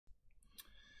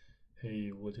Hey,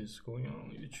 what is going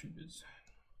on, YouTubers?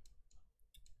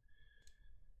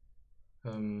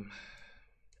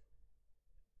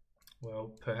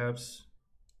 Well, perhaps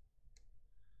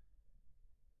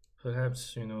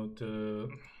the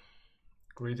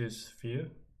greatest fear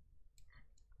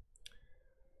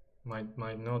might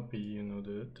not be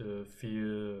the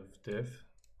fear of death,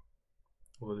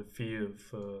 or the fear of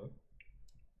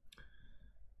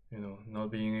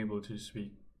not being able to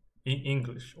speak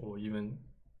English, or even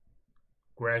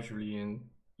gradually and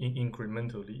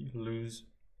incrementally lose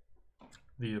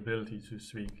the ability to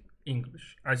speak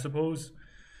English. I suppose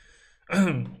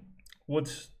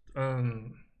what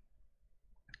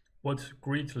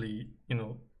greatly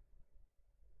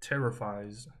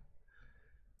terrifies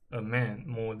a man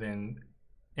more than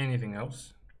anything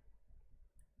else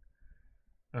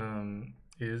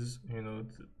is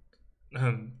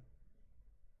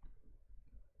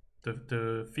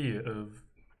the fear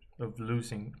of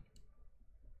losing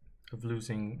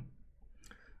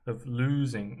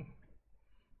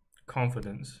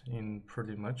confidence in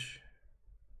pretty much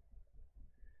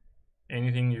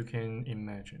anything you can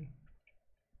imagine.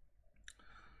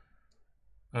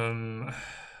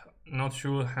 Not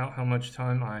sure how much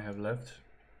time I have left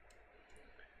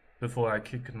before I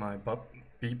kick my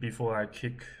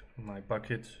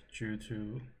bucket due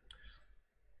to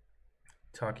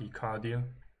tachycardia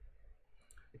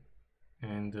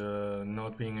and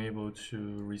not being able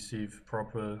to receive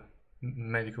proper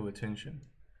medical attention.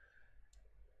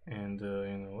 And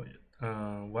you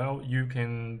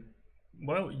can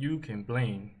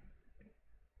blame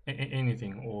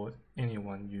anything or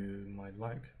anyone you might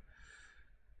like,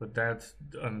 but that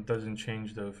doesn't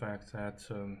change the fact that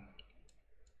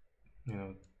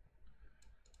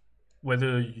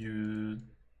whether you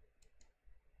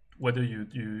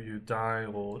die,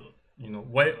 or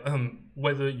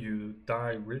whether you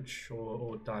die rich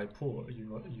or die poor,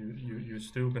 you're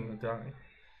still gonna die.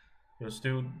 You're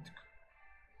still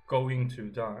going to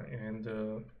die,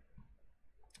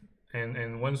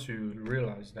 and once you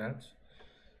realize that,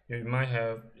 you might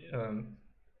have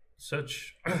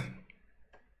such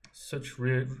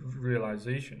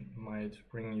realization might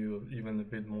bring you even a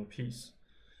bit more peace,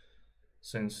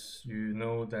 since you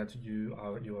know that you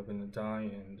are going to die,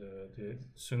 and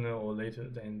sooner or later,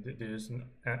 then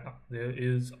there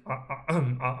is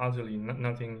utterly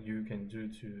nothing you can do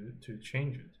to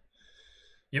change it.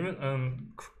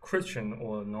 Even Christian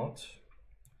or not,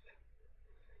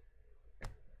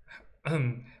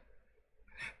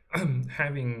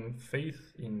 having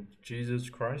faith in Jesus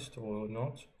Christ or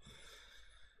not,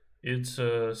 it's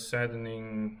a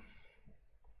saddening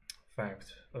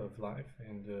fact of life.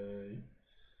 And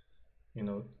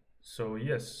so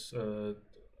yes, an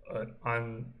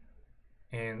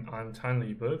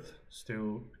untimely birth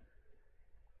still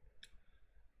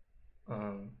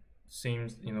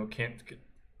seems can't,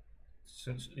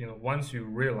 since once you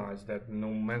realize that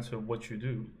no matter what you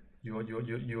do, you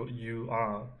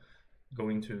are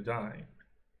going to die,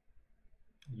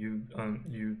 you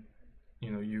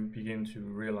begin to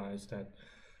realize that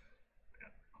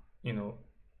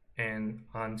an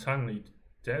untimely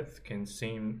death can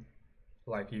seem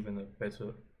like even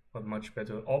a much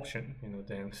better option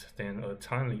than a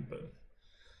timely birth.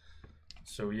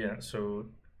 So yeah,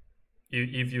 so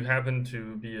if you happen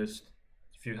to be a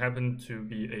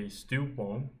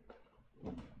stillborn,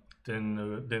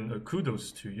 then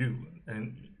kudos to you,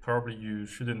 and probably you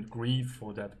shouldn't grieve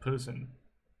for that person,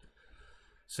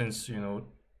 since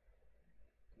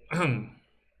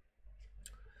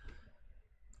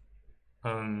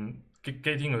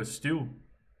getting a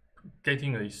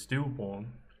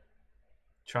stillborn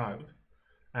child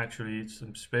actually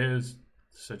spares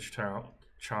such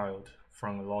child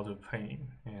from a lot of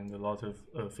pain and a lot of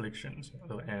afflictions,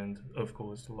 and of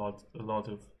course a lot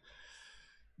of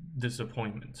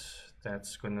disappointments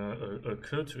that's gonna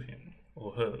occur to him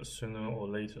or her sooner or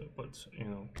later. But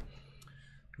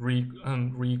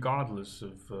regardless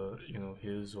of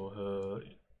his or her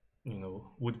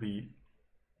would be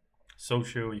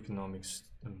socio-economic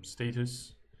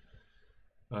status,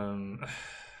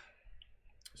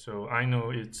 so I know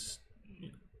it's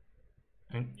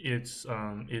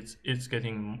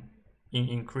getting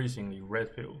increasingly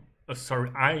red pill.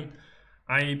 Sorry,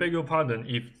 I beg your pardon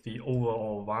if the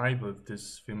overall vibe of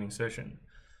this filming session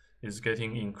is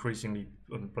getting increasingly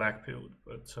black pilled,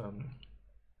 but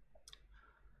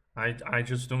I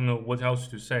just don't know what else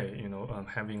to say.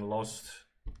 Having lost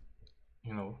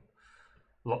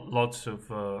lots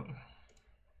of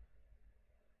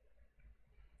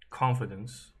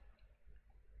confidence,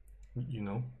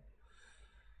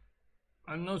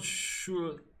 I'm not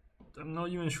sure not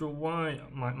even sure why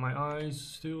my eyes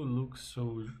still look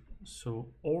so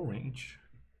orange.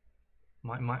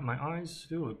 My eyes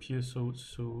still appear so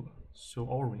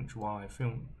orange while I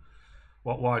film.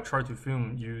 While I try to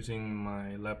film using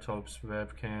my laptop's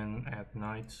webcam at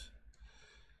night.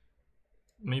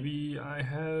 Maybe I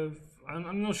have.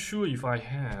 I'm not sure if I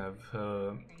have.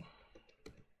 Oh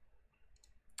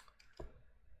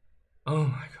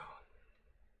my god.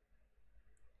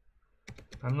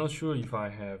 I'm not sure if I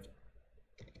have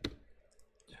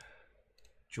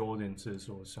Jordan's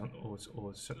or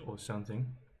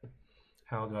something.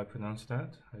 How do I pronounce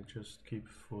that? I just keep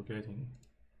forgetting.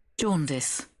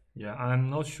 Jaundice. Yeah, I'm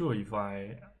not sure if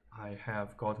I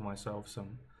have got myself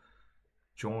some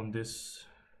jaundice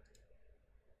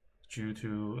due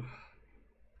to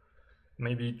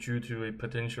a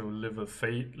potential liver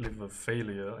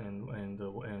failure and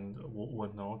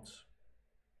whatnot.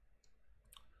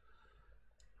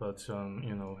 But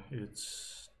you know,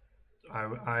 it's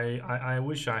I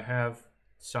wish I have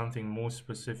something more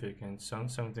specific and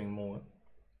something more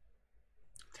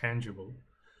tangible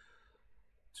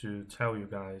to tell you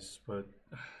guys, but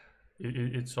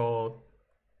it's all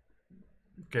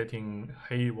getting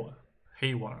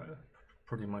haywire.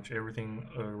 Pretty much everything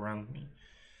around me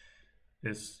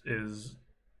is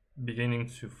beginning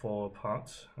to fall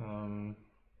apart.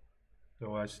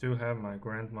 Though I still have my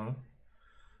grandma,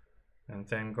 and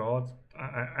thank God.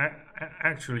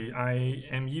 Actually, I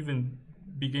am even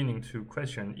beginning to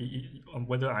question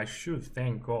whether I should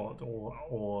thank God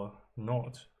or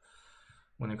not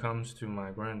when it comes to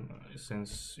my grandma,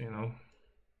 since, you know,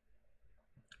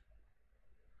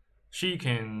 she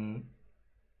can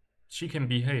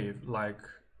behave like,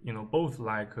 you know, both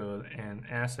like an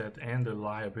asset and a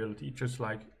liability, just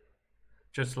like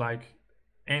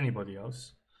anybody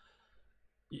else,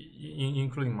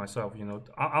 including myself. You know,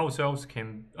 ourselves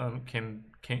can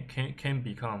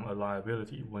become a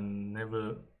liability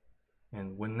whenever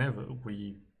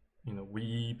we, you know,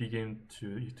 we begin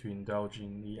to indulge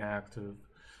in the act of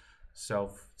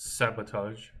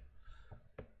self-sabotage.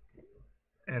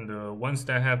 And once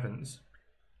that happens,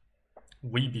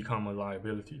 we become a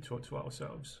liability to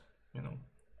ourselves. You know,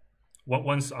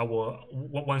 once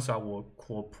our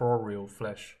corporeal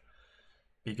flesh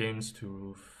begins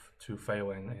to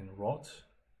fail and rot,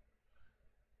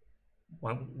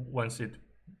 once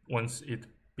it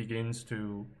begins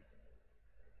to,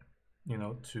 you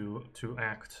know, to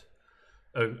act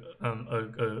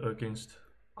against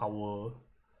our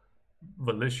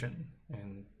volition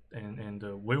and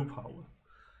willpower,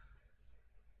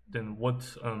 then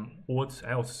what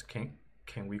else can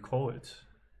we call it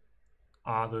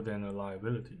other than a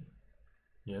liability?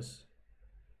 Yes,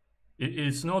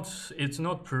 it's not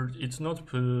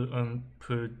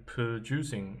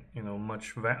producing, you know,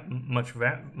 much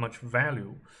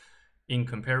value in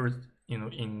comparison, you know,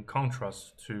 in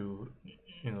contrast to,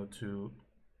 you know, to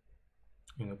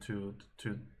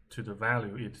the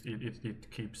value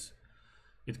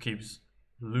it keeps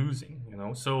losing, you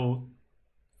know.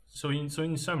 So in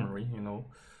summary, you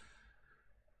know,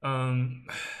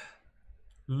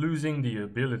 losing the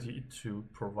ability to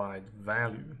provide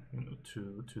value, you know,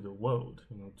 to the world,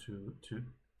 you know,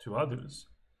 to others,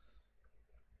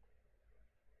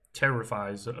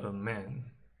 terrifies a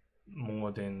man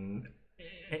more than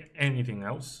anything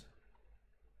else,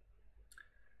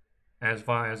 as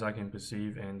far as I can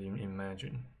perceive and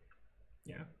imagine.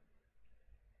 Yeah.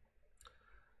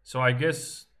 So I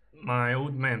guess my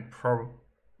old man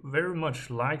very much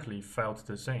likely felt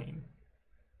the same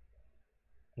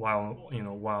while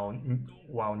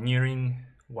nearing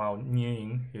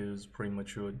his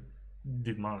premature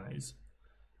demise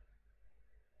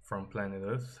from planet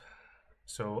Earth.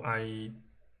 So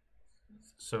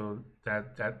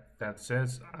that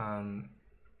says,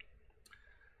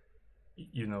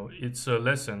 you know, it's a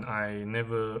lesson I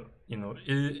never, you know,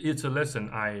 it's a lesson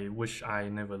I wish I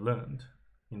never learned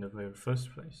in the very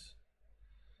first place.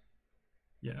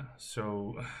 Yeah,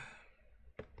 so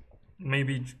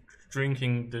maybe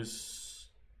drinking this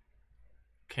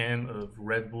can of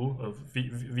Red Bull, of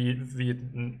Vietnamese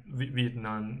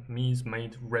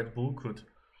made Red Bull, could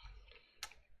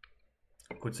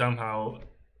somehow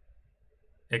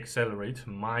accelerate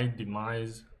my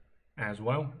demise as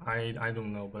well. I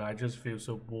don't know, but I just feel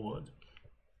so bored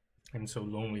and so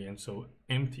lonely and so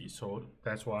empty. So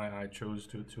that's why I chose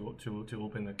to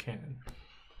open a can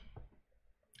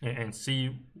and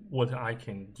see what I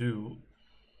can do,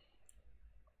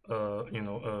 you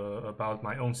know, about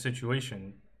my own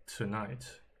situation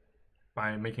tonight,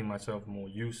 by making myself more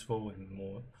useful and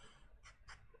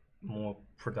more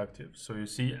productive. So you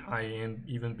see, I am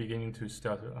even beginning to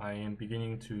stutter. I am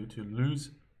beginning to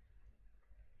lose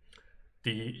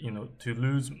to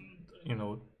lose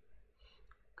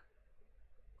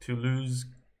to lose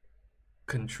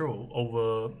control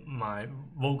over my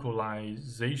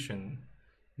vocalization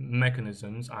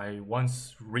mechanisms I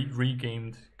once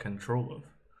regained control of.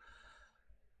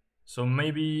 So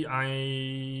maybe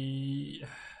I'm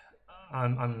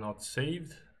not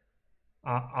saved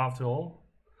after all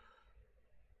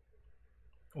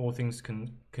things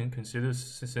considered,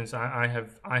 since I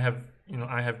have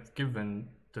given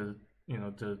the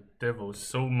the devil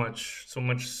so much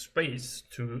space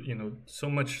to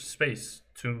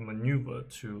maneuver,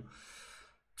 to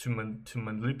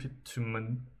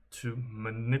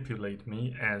manipulate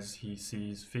me as he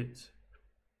sees fit.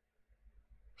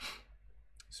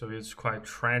 So it's quite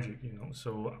tragic,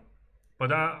 so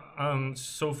but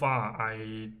so far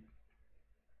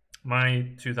my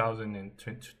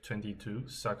 2022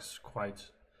 sucks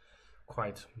quite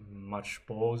much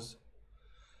balls.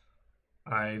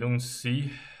 I don't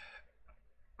see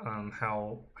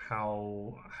how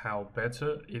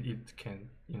better it can,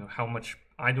 how much,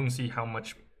 I don't see how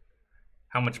much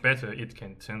better it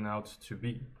can turn out to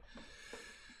be.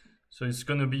 So it's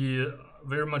gonna be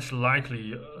very much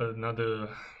likely another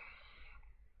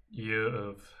year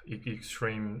of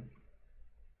extreme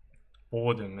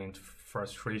boredom and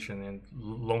frustration and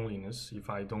loneliness if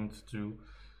I don't do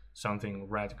something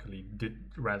radically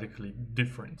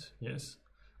different. Yes,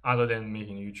 other than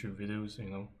making YouTube videos,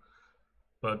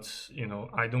 but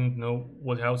I don't know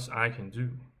what else I can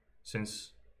do,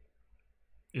 since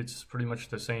it's pretty much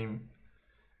the same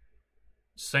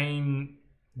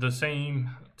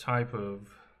type of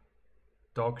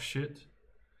dog shit,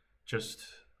 just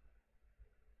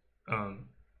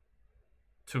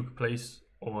took place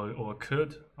or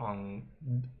occurred on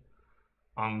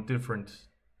different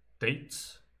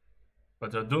dates.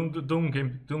 But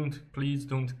please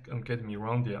don't get me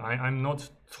wrong there. I'm not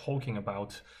talking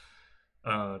about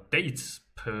dates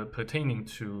pertaining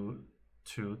to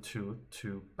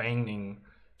banging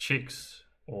chicks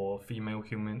or female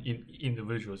human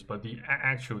individuals, but the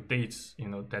actual dates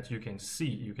that you can see,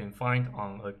 you can find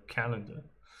on a calendar.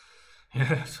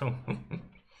 Yeah, so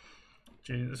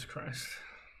Jesus Christ.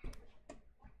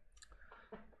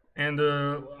 And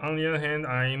on the other hand,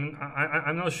 I'm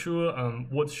not sure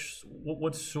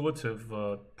what sort of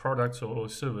products or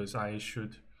service I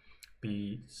should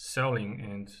be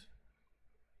selling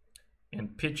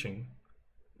and pitching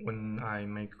when I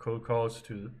make cold calls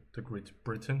to the Great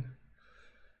Britain,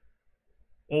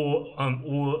 or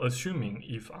assuming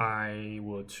if I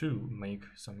were to make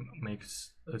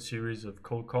a series of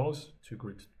cold calls to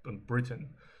Great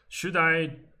Britain, should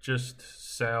I just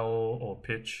sell or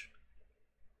pitch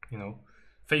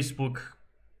Facebook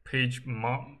page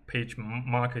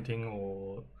marketing,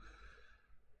 or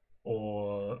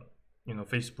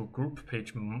Facebook group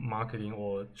page marketing,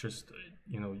 or just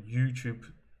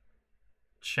YouTube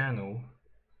channel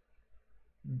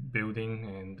building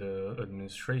and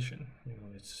administration?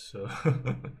 It's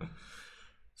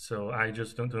so I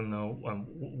just don't know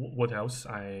what else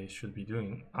I should be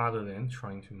doing other than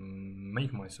trying to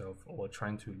make myself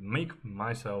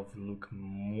look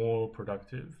more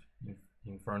productive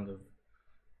in front of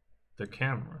the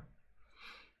camera.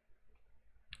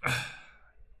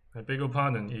 I beg your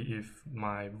pardon if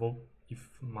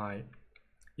my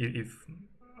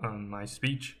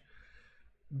speech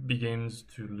begins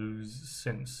to lose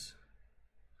sense,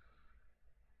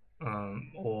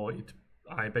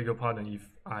 I beg your pardon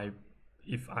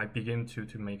if I begin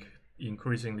to make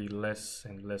increasingly less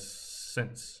and less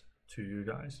sense to you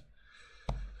guys.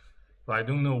 But I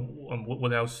don't know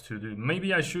what else to do.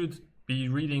 Maybe I should be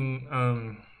reading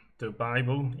the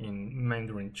Bible in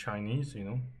Mandarin Chinese,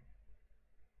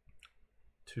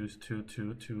 to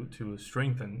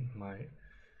strengthen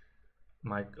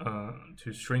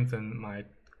my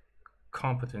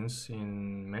competence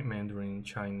in Mandarin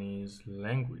Chinese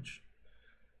language,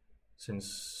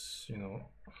 since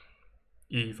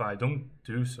if I don't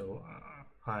do so,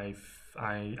 I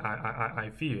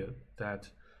fear that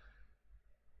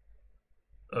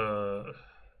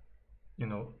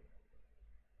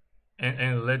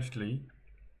and allegedly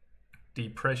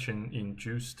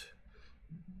depression-induced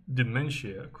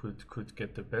dementia could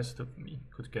get the best of me,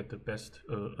 could get the best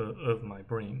of my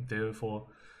brain, therefore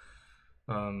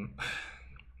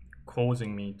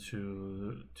causing me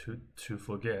to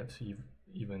forget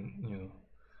even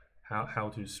how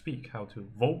to speak, how to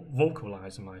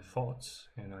vocalize my thoughts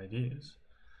and ideas,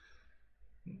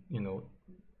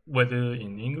 whether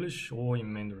in English or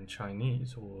in Mandarin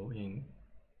Chinese or in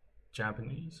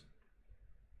Japanese.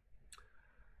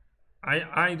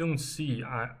 I don't see,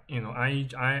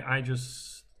 I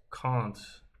just can't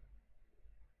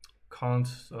can't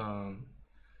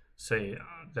say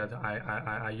that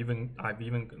I've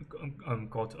even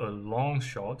got a long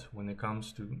shot when it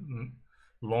comes to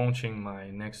launching my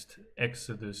next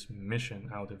Exodus mission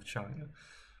out of China,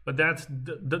 but that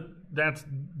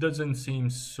doesn't seem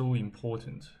so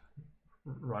important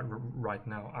right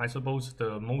now. I suppose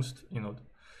the most,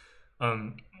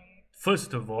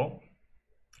 first of all,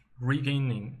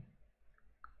 regaining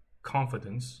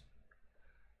confidence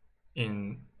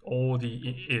in all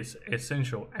the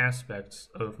essential aspects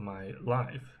of my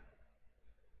life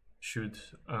should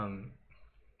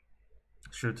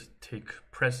take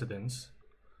precedence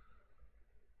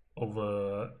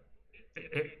over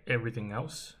everything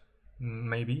else,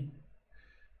 maybe.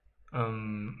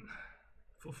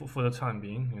 For the time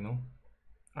being,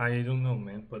 I don't know,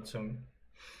 man, but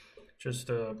just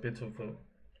a bit of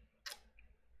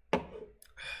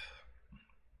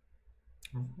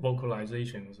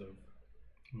vocalizations of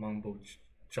mumbo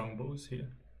jumbles here.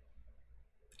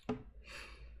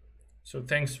 So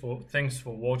thanks for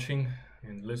watching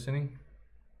and listening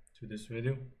to this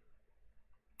video.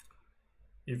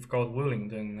 If God willing,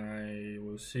 then I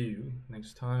will see you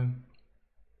next time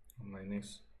on my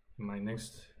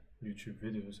next YouTube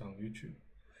videos on YouTube.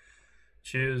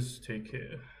 Cheers, take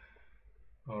care,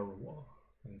 au revoir,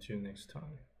 until next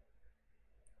time.